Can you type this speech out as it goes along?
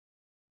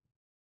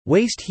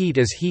Waste heat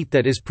is heat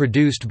that is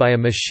produced by a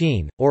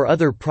machine, or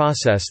other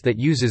process that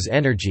uses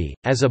energy,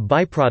 as a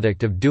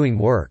byproduct of doing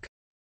work.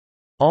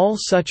 All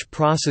such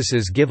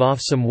processes give off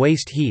some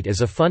waste heat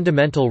as a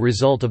fundamental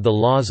result of the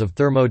laws of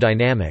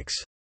thermodynamics.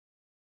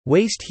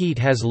 Waste heat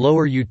has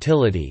lower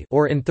utility,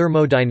 or in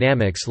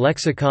thermodynamics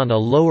lexicon a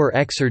lower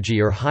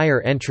exergy or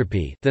higher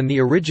entropy, than the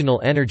original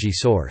energy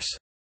source.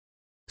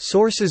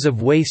 Sources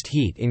of waste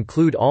heat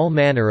include all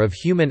manner of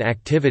human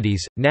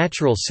activities,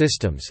 natural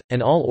systems,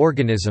 and all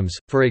organisms.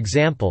 For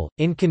example,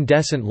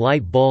 incandescent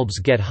light bulbs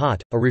get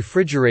hot, a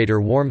refrigerator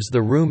warms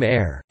the room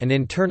air, an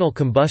internal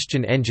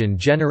combustion engine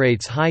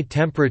generates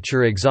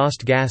high-temperature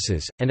exhaust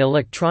gases, and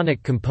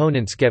electronic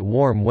components get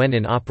warm when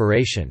in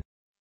operation.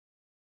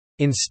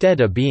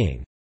 Instead of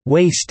being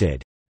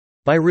wasted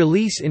by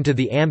release into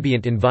the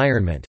ambient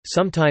environment,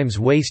 sometimes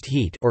waste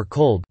heat or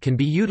cold can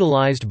be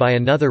utilized by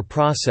another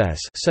process,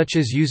 such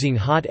as using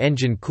hot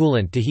engine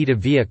coolant to heat a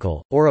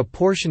vehicle, or a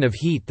portion of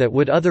heat that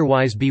would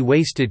otherwise be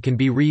wasted can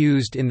be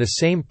reused in the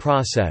same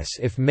process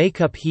if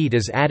makeup heat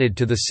is added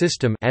to the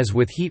system, as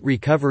with heat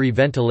recovery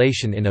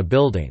ventilation in a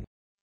building.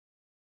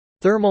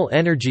 Thermal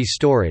energy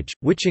storage,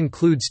 which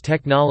includes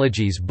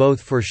technologies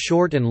both for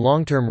short and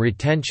long-term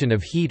retention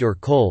of heat or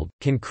cold,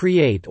 can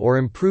create or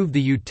improve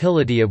the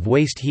utility of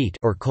waste heat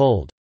or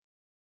cold.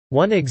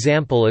 One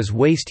example is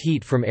waste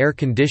heat from air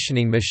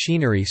conditioning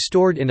machinery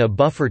stored in a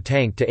buffer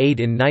tank to aid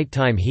in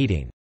nighttime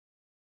heating.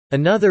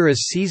 Another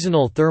is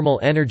seasonal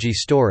thermal energy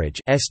storage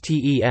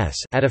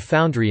at a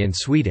foundry in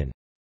Sweden.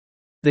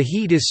 The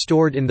heat is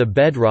stored in the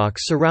bedrock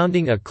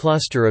surrounding a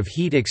cluster of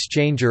heat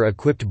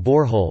exchanger-equipped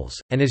boreholes,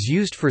 and is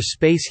used for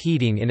space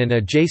heating in an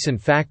adjacent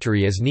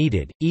factory as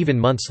needed, even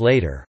months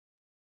later.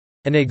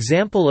 An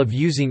example of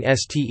using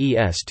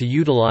STES to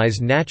utilize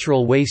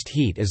natural waste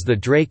heat is the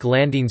Drake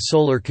Landing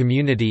Solar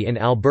Community in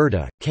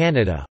Alberta,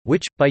 Canada,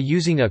 which, by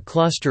using a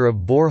cluster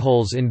of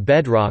boreholes in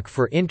bedrock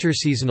for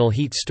interseasonal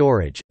heat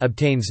storage,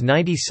 obtains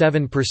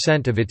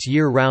 97% of its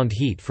year-round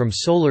heat from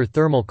solar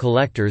thermal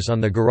collectors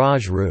on the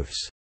garage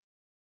roofs.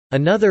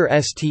 Another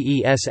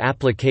STES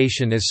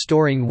application is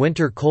storing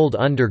winter cold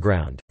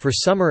underground, for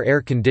summer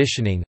air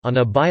conditioning. On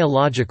a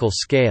biological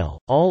scale,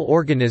 all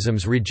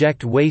organisms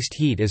reject waste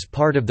heat as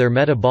part of their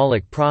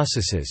metabolic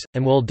processes,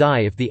 and will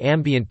die if the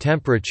ambient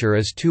temperature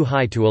is too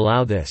high to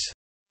allow this.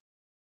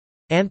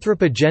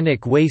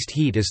 Anthropogenic waste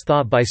heat is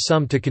thought by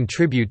some to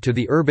contribute to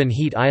the urban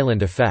heat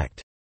island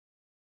effect.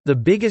 The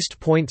biggest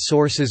point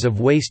sources of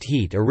waste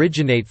heat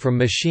originate from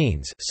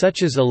machines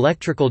such as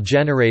electrical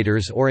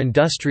generators or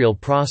industrial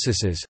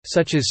processes,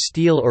 such as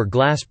steel or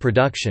glass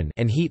production,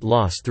 and heat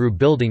loss through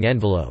building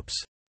envelopes.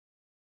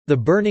 The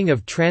burning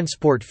of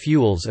transport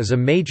fuels is a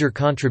major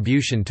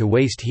contribution to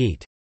waste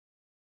heat.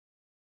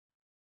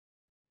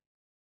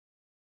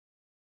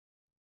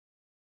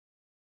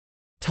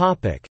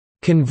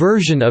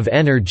 Conversion of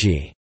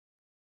energy.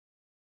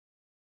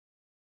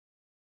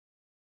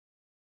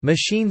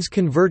 Machines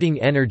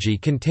converting energy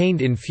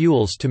contained in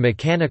fuels to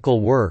mechanical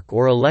work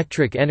or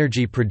electric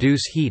energy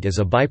produce heat as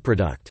a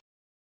byproduct.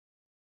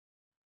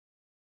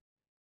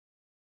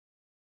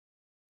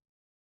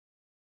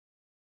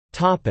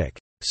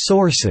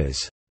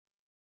 Sources.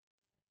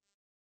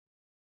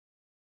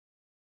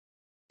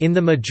 In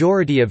the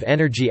majority of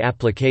energy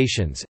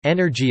applications,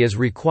 energy is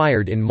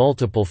required in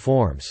multiple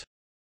forms.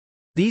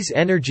 These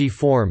energy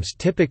forms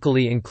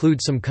typically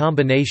include some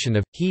combination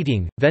of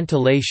heating,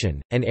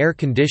 ventilation, and air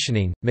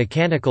conditioning,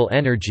 mechanical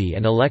energy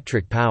and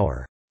electric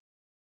power.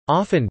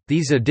 Often,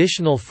 these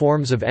additional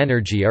forms of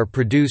energy are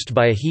produced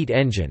by a heat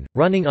engine,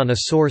 running on a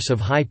source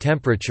of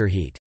high-temperature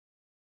heat.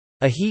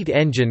 A heat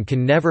engine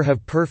can never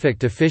have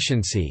perfect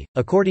efficiency,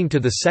 according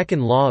to the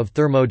second law of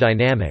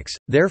thermodynamics,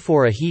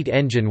 therefore a heat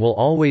engine will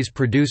always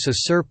produce a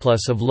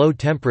surplus of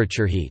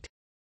low-temperature heat.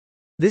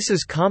 This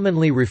is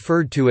commonly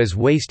referred to as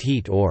waste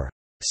heat or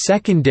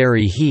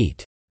secondary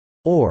heat,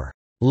 or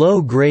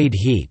low-grade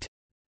heat.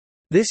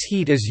 This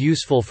heat is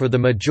useful for the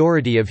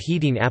majority of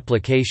heating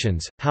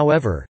applications,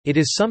 however, it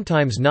is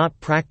sometimes not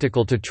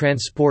practical to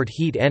transport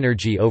heat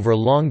energy over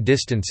long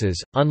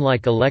distances,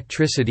 unlike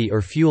electricity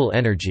or fuel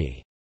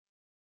energy.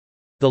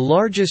 The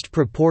largest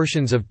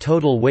proportions of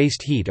total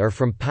waste heat are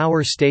from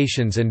power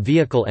stations and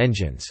vehicle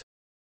engines.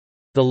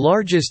 The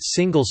largest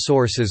single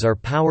sources are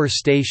power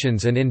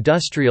stations and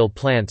industrial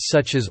plants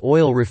such as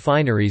oil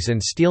refineries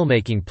and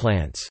steelmaking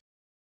plants.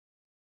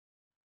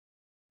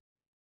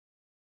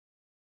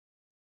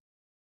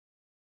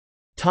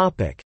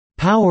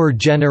 Power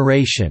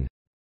generation.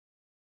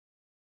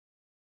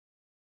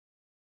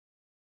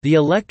 The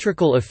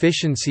electrical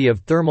efficiency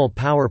of thermal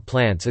power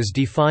plants is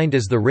defined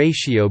as the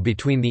ratio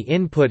between the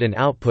input and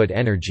output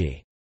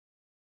energy.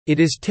 It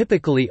is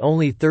typically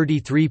only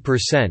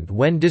 33%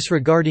 when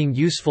disregarding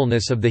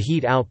usefulness of the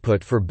heat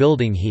output for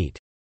building heat.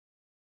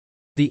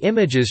 The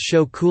images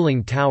show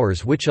cooling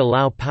towers which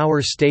allow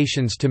power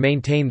stations to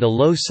maintain the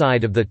low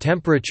side of the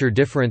temperature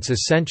difference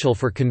essential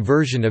for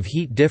conversion of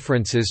heat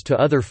differences to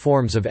other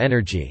forms of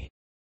energy.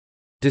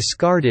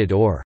 Discarded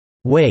or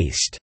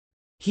waste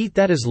heat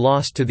that is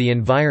lost to the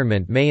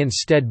environment may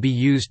instead be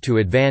used to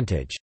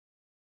advantage.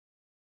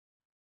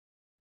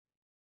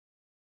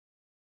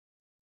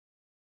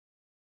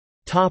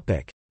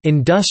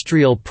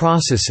 Industrial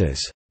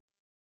processes.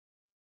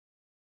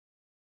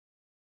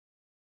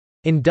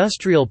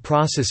 Industrial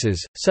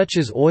processes, such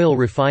as oil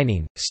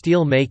refining,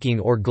 steel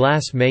making or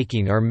glass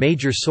making, are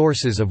major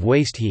sources of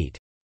waste heat.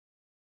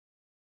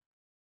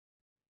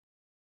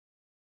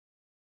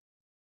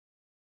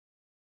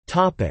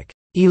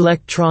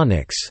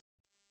 Electronics.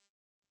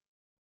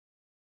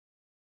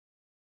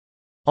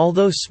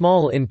 Although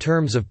small in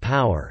terms of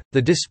power,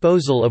 the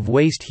disposal of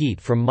waste heat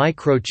from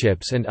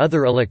microchips and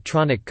other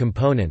electronic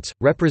components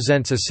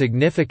represents a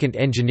significant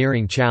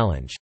engineering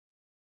challenge.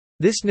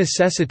 This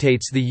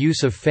necessitates the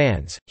use of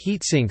fans,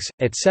 heatsinks,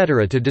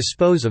 etc. to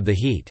dispose of the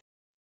heat.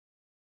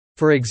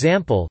 For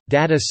example,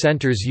 data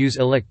centers use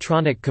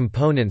electronic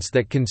components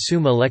that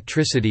consume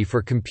electricity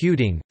for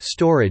computing,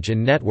 storage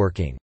and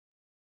networking.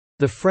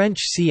 The French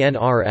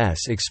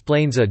CNRS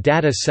explains a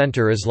data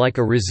center is like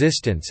a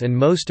resistance, and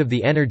most of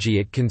the energy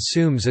it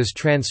consumes is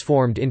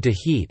transformed into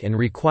heat and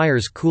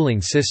requires cooling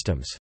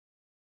systems.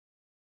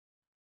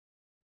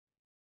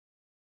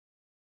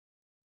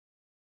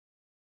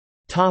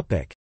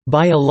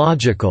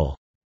 Biological.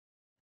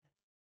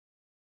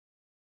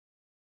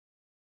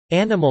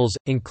 Animals,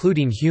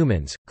 including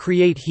humans,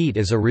 create heat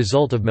as a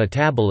result of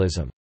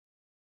metabolism.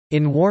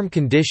 In warm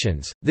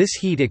conditions, this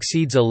heat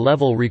exceeds a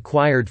level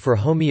required for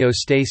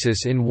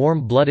homeostasis in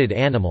warm-blooded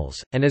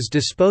animals, and is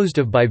disposed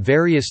of by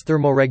various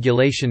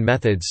thermoregulation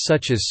methods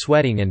such as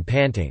sweating and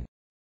panting.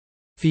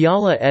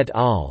 Fiala et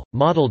al.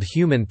 Modeled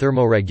human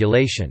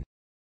thermoregulation.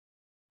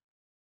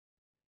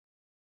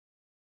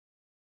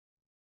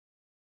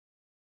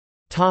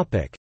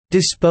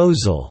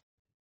 Disposal.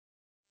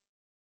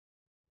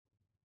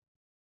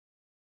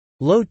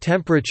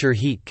 Low-temperature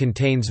heat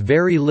contains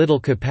very little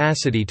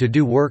capacity to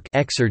do work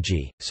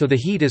exergy, so the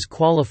heat is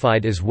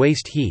qualified as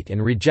waste heat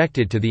and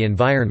rejected to the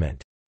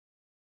environment.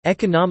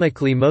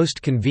 Economically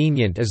most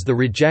convenient is the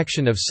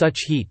rejection of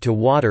such heat to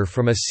water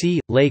from a sea,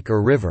 lake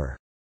or river.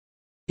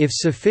 If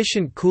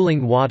sufficient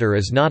cooling water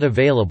is not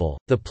available,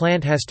 the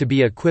plant has to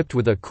be equipped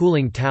with a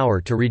cooling tower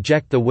to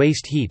reject the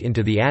waste heat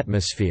into the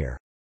atmosphere.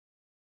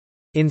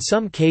 In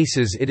some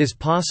cases it is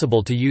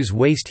possible to use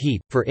waste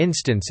heat, for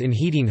instance in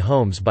heating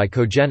homes by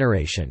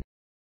cogeneration.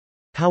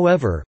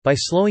 However, by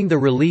slowing the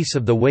release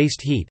of the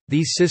waste heat,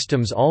 these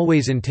systems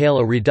always entail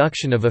a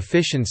reduction of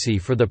efficiency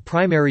for the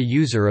primary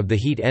user of the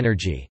heat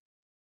energy.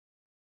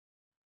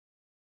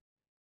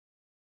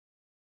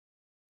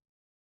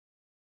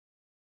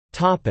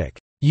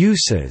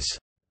 Uses.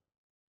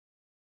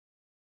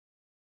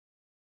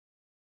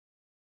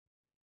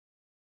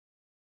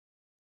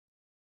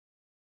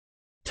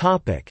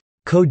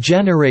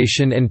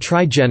 Cogeneration and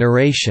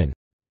trigeneration.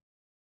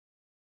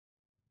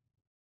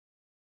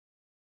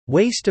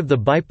 Waste of the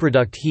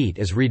byproduct heat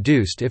is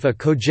reduced if a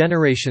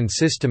cogeneration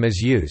system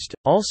is used,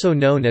 also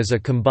known as a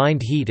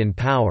combined heat and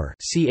power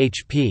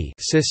 (CHP)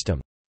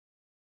 system.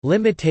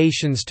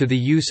 Limitations to the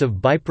use of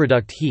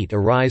byproduct heat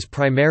arise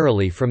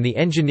primarily from the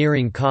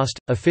engineering cost,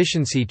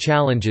 efficiency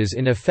challenges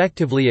in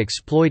effectively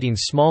exploiting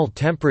small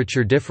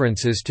temperature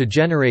differences to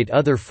generate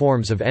other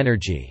forms of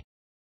energy.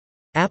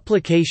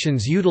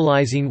 Applications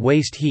utilizing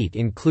waste heat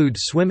include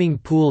swimming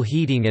pool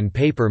heating and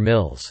paper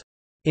mills.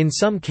 In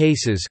some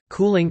cases,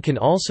 cooling can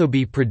also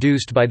be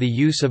produced by the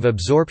use of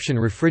absorption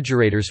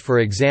refrigerators, for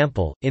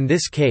example, in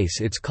this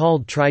case it's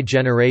called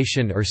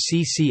trigeneration or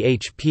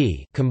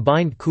CCHP,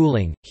 combined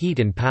cooling, heat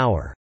and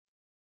power.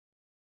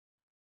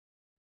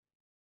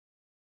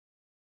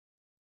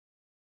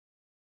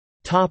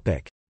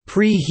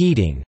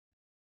 Preheating.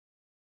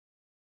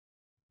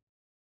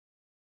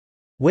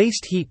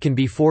 Waste heat can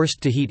be forced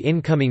to heat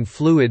incoming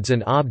fluids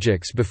and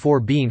objects before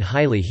being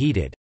highly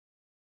heated.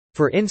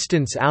 For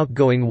instance,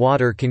 outgoing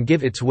water can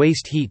give its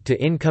waste heat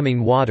to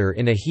incoming water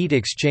in a heat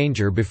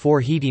exchanger before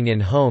heating in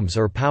homes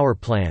or power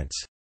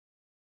plants.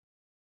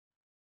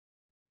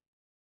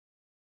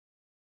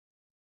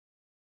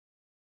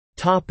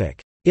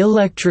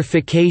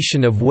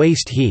 Electrification of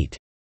waste heat.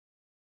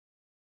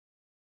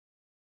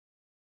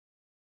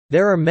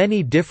 There are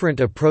many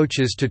different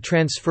approaches to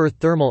transfer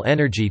thermal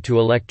energy to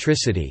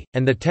electricity,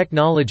 and the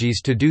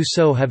technologies to do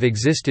so have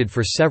existed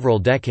for several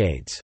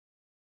decades.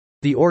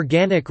 The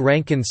organic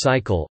Rankine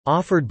cycle,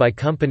 offered by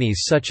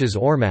companies such as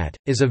Ormat,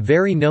 is a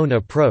very known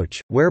approach,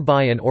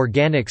 whereby an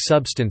organic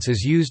substance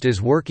is used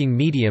as working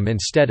medium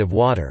instead of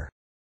water.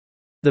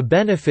 The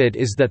benefit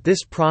is that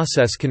this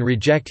process can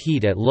reject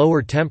heat at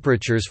lower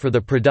temperatures for the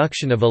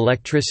production of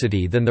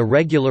electricity than the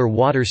regular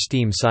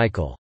water-steam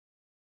cycle.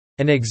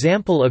 An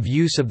example of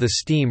use of the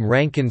steam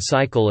Rankine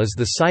cycle is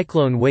the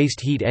cyclone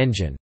waste heat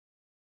engine.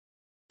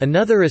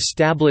 Another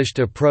established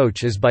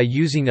approach is by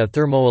using a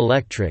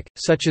thermoelectric,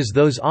 such as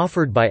those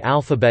offered by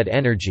Alphabet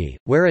Energy,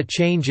 where a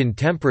change in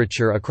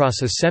temperature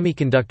across a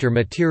semiconductor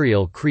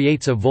material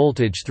creates a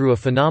voltage through a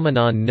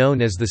phenomenon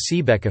known as the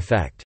Seebeck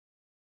effect.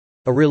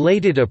 A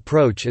related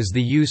approach is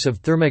the use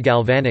of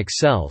thermogalvanic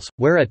cells,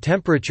 where a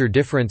temperature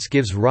difference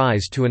gives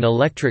rise to an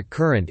electric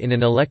current in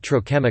an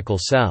electrochemical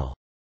cell.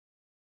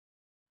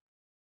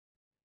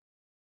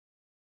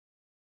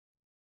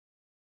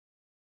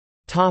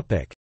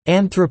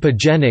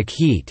 Anthropogenic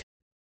heat.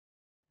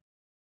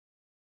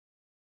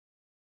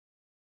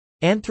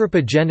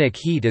 Anthropogenic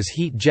heat is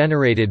heat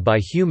generated by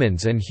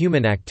humans and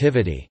human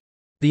activity.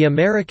 The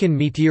American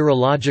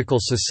Meteorological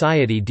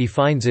Society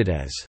defines it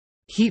as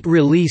heat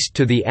released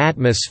to the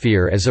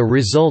atmosphere as a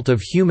result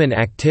of human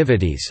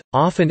activities,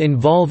 often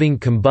involving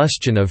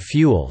combustion of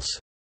fuels.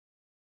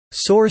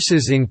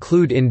 Sources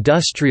include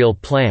industrial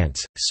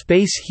plants,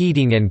 space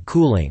heating and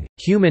cooling,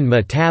 human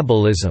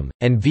metabolism,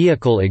 and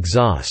vehicle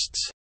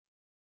exhausts.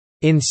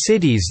 In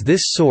cities,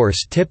 this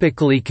source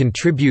typically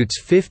contributes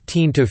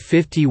 15 to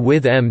 50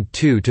 with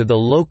M2 to the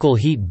local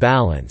heat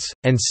balance,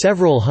 and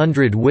several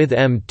hundred with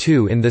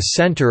M2 in the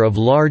center of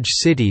large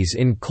cities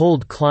in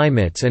cold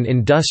climates and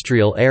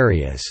industrial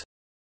areas.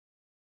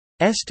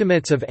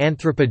 Estimates of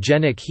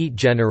anthropogenic heat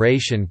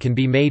generation can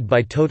be made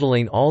by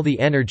totaling all the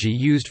energy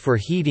used for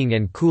heating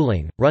and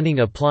cooling, running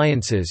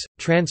appliances,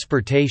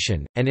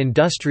 transportation, and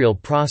industrial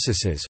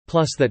processes,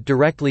 plus that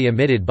directly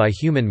emitted by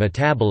human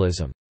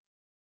metabolism.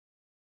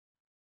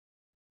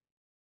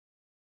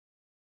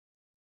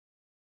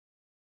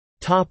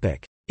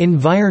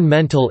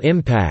 Environmental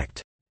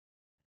impact.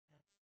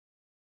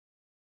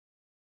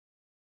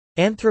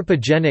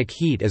 Anthropogenic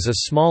heat is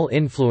a small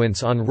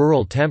influence on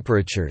rural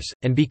temperatures,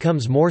 and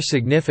becomes more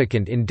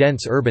significant in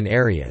dense urban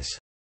areas.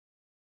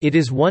 It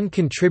is one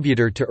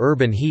contributor to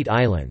urban heat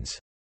islands.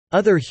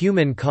 Other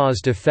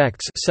human-caused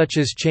effects such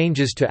as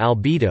changes to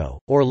albedo,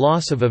 or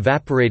loss of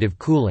evaporative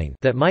cooling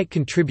that might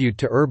contribute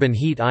to urban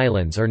heat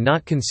islands are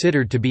not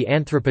considered to be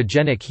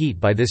anthropogenic heat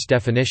by this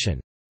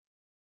definition.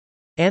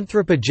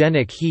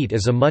 Anthropogenic heat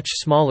is a much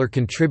smaller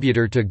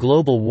contributor to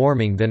global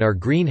warming than are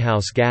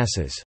greenhouse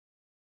gases.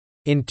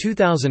 In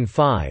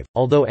 2005,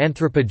 although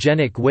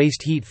anthropogenic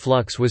waste heat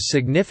flux was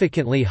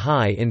significantly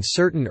high in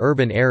certain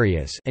urban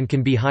areas and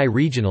can be high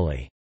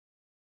regionally.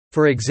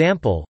 For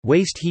example,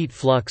 waste heat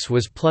flux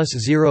was plus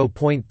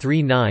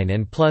 0.39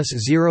 and plus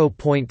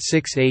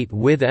 0.68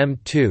 with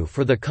M2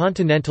 for the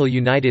continental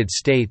United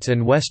States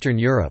and Western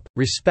Europe,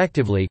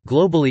 respectively.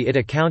 Globally, it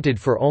accounted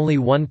for only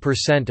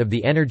 1% of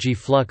the energy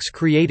flux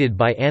created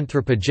by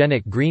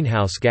anthropogenic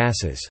greenhouse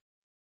gases.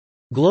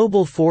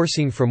 Global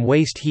forcing from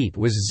waste heat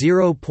was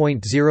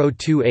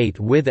 0.028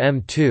 with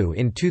M2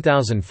 in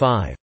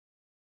 2005.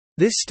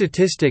 This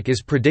statistic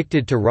is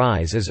predicted to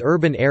rise as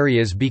urban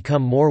areas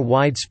become more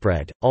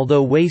widespread.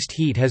 Although waste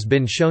heat has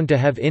been shown to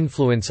have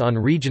influence on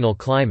regional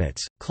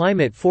climates,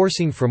 climate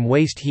forcing from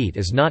waste heat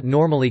is not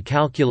normally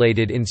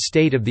calculated in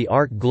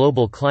state-of-the-art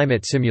global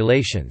climate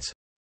simulations.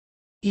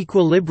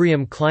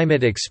 Equilibrium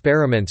climate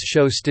experiments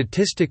show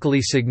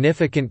statistically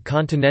significant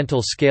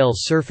continental scale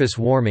surface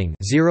warming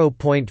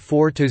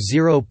 0.4 to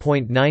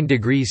 0.9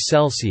 degrees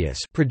Celsius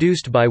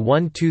produced by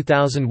one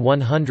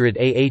 2100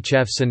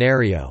 AHF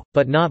scenario,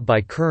 but not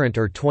by current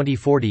or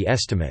 2040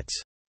 estimates.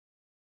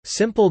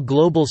 Simple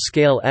global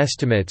scale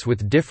estimates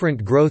with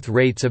different growth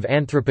rates of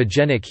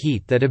anthropogenic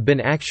heat that have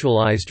been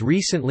actualized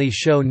recently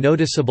show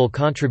noticeable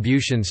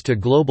contributions to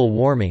global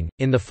warming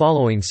in the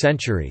following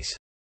centuries.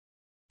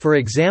 For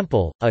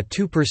example, a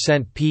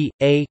 2%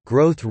 p.a.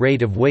 growth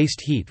rate of waste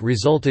heat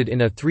resulted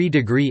in a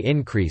 3-degree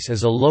increase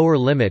as a lower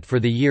limit for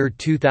the year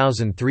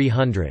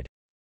 2300.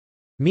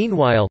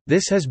 Meanwhile,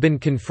 this has been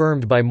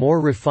confirmed by more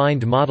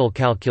refined model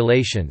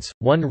calculations.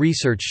 One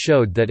research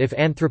showed that if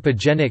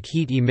anthropogenic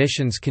heat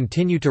emissions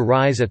continue to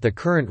rise at the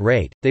current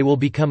rate, they will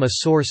become a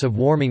source of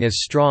warming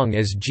as strong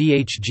as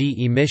GHG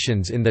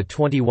emissions in the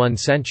 21st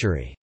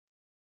century.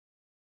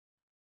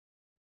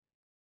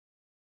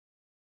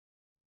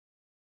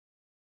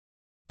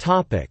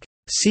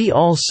 See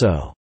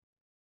also: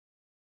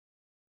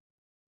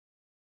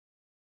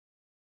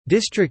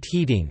 district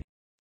heating,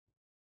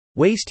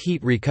 waste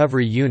heat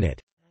recovery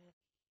unit,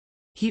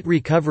 heat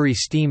recovery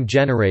steam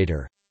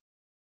generator,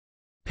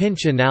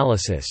 pinch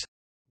analysis,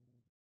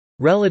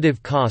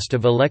 relative cost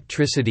of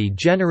electricity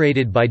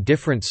generated by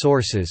different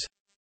sources,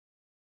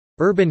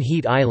 urban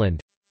heat island,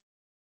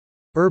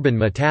 urban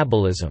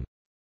metabolism.